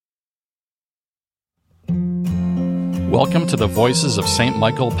Welcome to the Voices of St.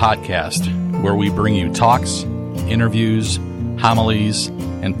 Michael podcast, where we bring you talks, interviews, homilies,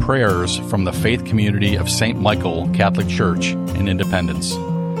 and prayers from the faith community of St. Michael Catholic Church in Independence.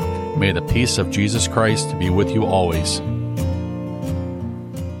 May the peace of Jesus Christ be with you always.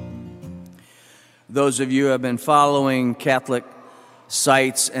 Those of you who have been following Catholic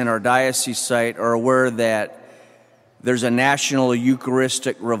sites and our diocese site are aware that there's a national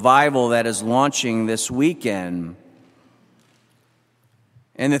Eucharistic revival that is launching this weekend.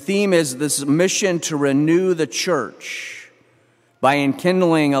 And the theme is this mission to renew the church by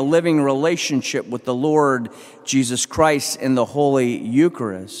enkindling a living relationship with the Lord Jesus Christ in the Holy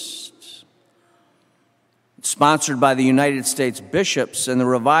Eucharist. It's sponsored by the United States bishops, and the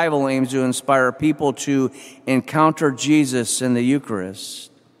revival aims to inspire people to encounter Jesus in the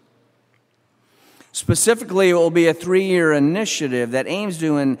Eucharist. Specifically, it will be a 3-year initiative that aims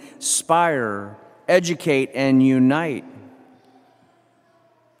to inspire, educate, and unite.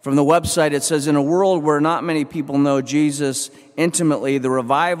 From the website, it says, in a world where not many people know Jesus intimately, the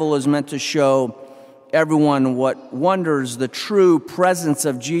revival is meant to show everyone what wonders the true presence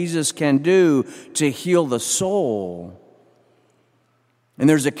of Jesus can do to heal the soul. And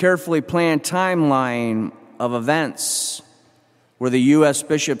there's a carefully planned timeline of events where the U.S.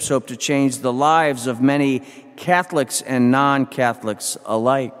 bishops hope to change the lives of many Catholics and non-Catholics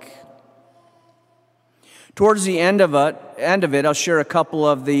alike. Towards the end of it, I'll share a couple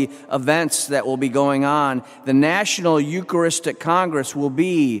of the events that will be going on. The National Eucharistic Congress will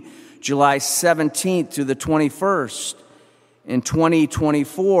be July 17th to the 21st in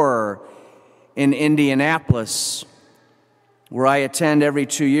 2024 in Indianapolis, where I attend every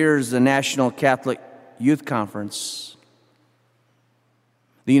 2 years the National Catholic Youth Conference.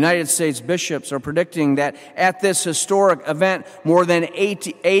 The United States bishops are predicting that at this historic event, more than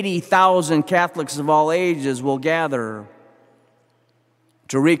 80,000 Catholics of all ages will gather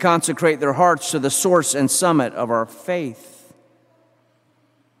to reconsecrate their hearts to the source and summit of our faith.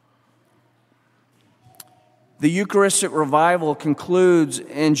 The Eucharistic revival concludes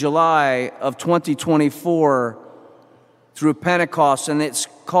in July of 2024 through Pentecost, and it's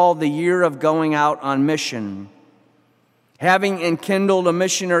called the Year of Going Out on Mission. Having enkindled a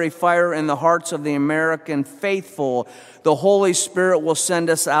missionary fire in the hearts of the American faithful, the Holy Spirit will send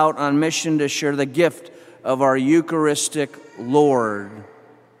us out on mission to share the gift of our Eucharistic Lord.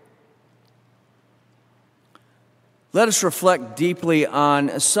 Let us reflect deeply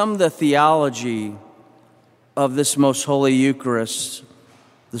on some of the theology of this most holy Eucharist,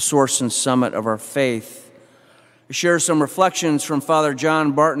 the source and summit of our faith. Share some reflections from Father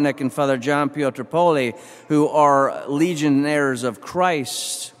John Bartnick and Father John Piotrpoli, who are legionnaires of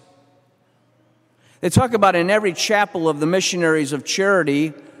Christ. They talk about in every chapel of the missionaries of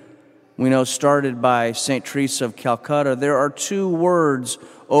charity, we know started by St. Teresa of Calcutta, there are 2 words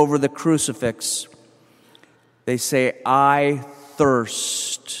over the crucifix. They say, I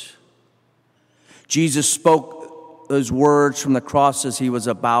thirst. Jesus spoke those words from the cross as he was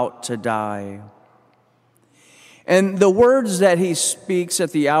about to die. And the words that he speaks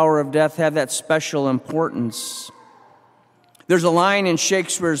at the hour of death have that special importance. There's a line in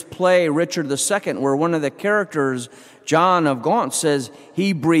Shakespeare's play, Richard II, where one of the characters, John of Gaunt, says,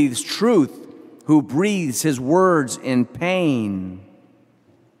 he breathes truth, who breathes his words in pain.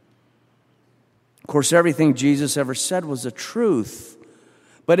 Of course, everything Jesus ever said was the truth.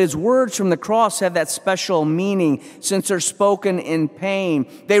 But his words from the cross have that special meaning since they're spoken in pain.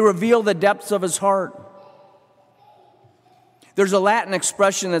 They reveal the depths of his heart. There's a Latin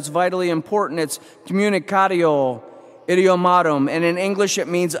expression that's vitally important. It's communicatio idiomatum, and in English it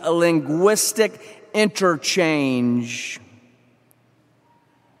means a linguistic interchange.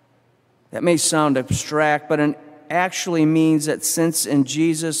 That may sound abstract, but it actually means that since in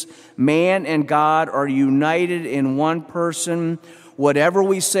Jesus, man and God are united in one person, whatever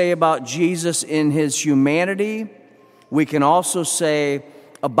we say about Jesus in his humanity, we can also say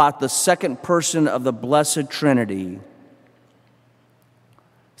about the second person of the Blessed Trinity.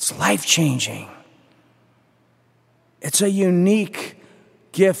 It's life-changing. It's a unique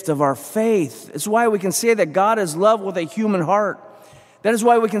gift of our faith. It's why we can say that God is love with a human heart. That is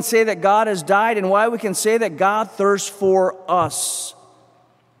why we can say that God has died and why we can say that God thirsts for us.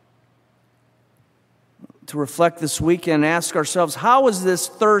 To reflect this weekend and ask ourselves, how is this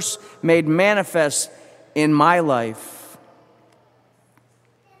thirst made manifest in my life?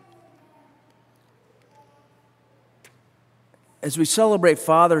 As we celebrate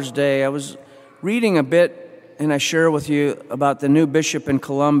Father's Day, I was reading a bit, and I share with you about the new bishop in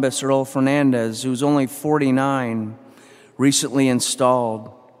Columbus, Earl Fernandez, who's only 49, recently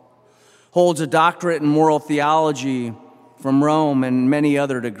installed. holds a doctorate in moral theology from Rome and many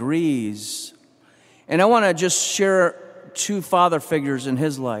other degrees. And I want to just share two father figures in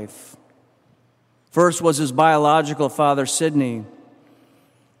his life. First was his biological father, Sidney.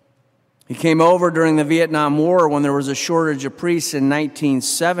 He came over during the Vietnam War when there was a shortage of priests in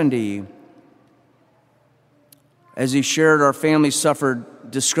 1970. As he shared, our family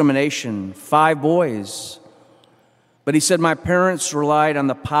suffered discrimination, 5 boys. But he said, my parents relied on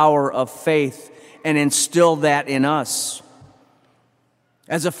the power of faith and instilled that in us.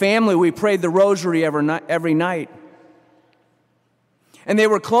 As a family, we prayed the rosary every night. And they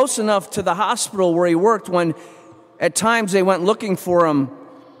were close enough to the hospital where he worked when at times they went looking for him.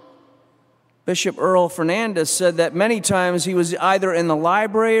 Bishop Earl Fernandez said that many times he was either in the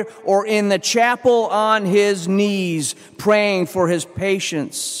library or in the chapel on his knees praying for his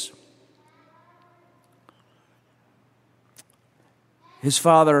patients. His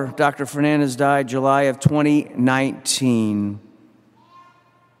father, Dr. Fernandez, died July of 2019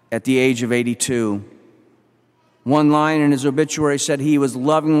 at the age of 82. One line in his obituary said he was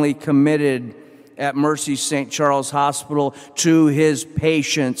lovingly committed at Mercy St. Charles Hospital to his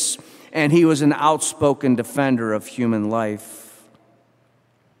patients, and he was an outspoken defender of human life.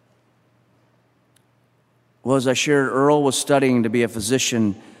 Well, as I shared, Earl was studying to be a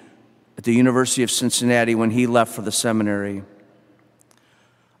physician at the University of Cincinnati when he left for the seminary.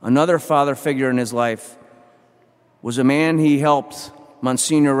 Another father figure in his life was a man he helped,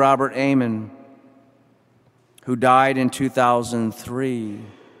 Monsignor Robert Amen, who died in 2003.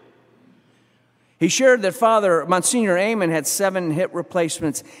 He shared that Monsignor Amen had 7 hip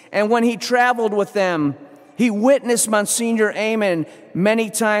replacements, and when he traveled with them, he witnessed Monsignor Amen many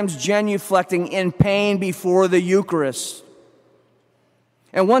times genuflecting in pain before the Eucharist.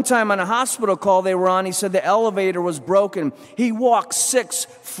 And one time on a hospital call they were on, he said the elevator was broken. He walked 6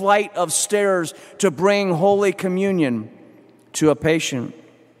 flights of stairs to bring Holy Communion to a patient.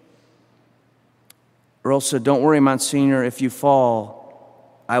 Earl said, don't worry, Monsignor, if you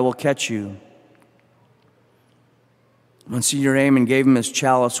fall, I will catch you. Monsignor Amen gave him his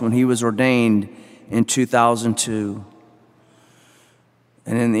chalice when he was ordained in 2002.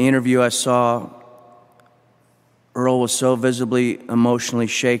 And in the interview I saw, Earl was so visibly emotionally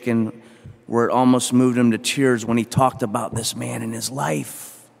shaken where it almost moved him to tears when he talked about this man in his life.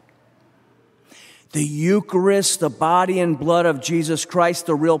 The Eucharist, the body and blood of Jesus Christ,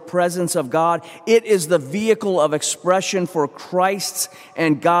 the real presence of God, it is the vehicle of expression for Christ's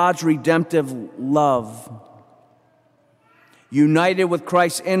and God's redemptive love. United with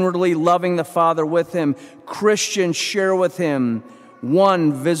Christ inwardly, loving the Father with him, Christians share with him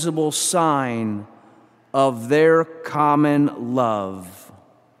one visible sign of their common love.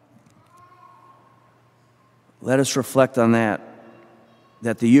 Let us reflect on that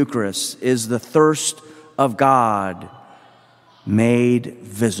the Eucharist is the thirst of God made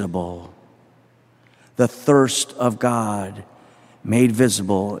visible. The thirst of God made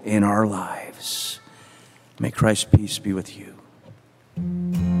visible in our lives. May Christ's peace be with you.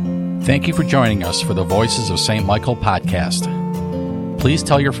 Thank you for joining us for the Voices of St. Michael podcast. Please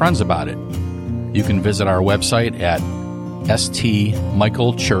tell your friends about it. You can visit our website at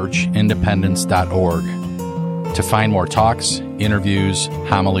stmichaelchurchindependence.org to find more talks, interviews,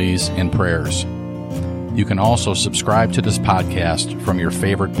 homilies, and prayers. You can also subscribe to this podcast from your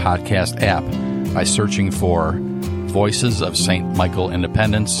favorite podcast app by searching for Voices of St. Michael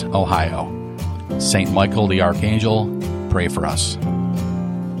Independence, Ohio. St. Michael the Archangel, pray for us.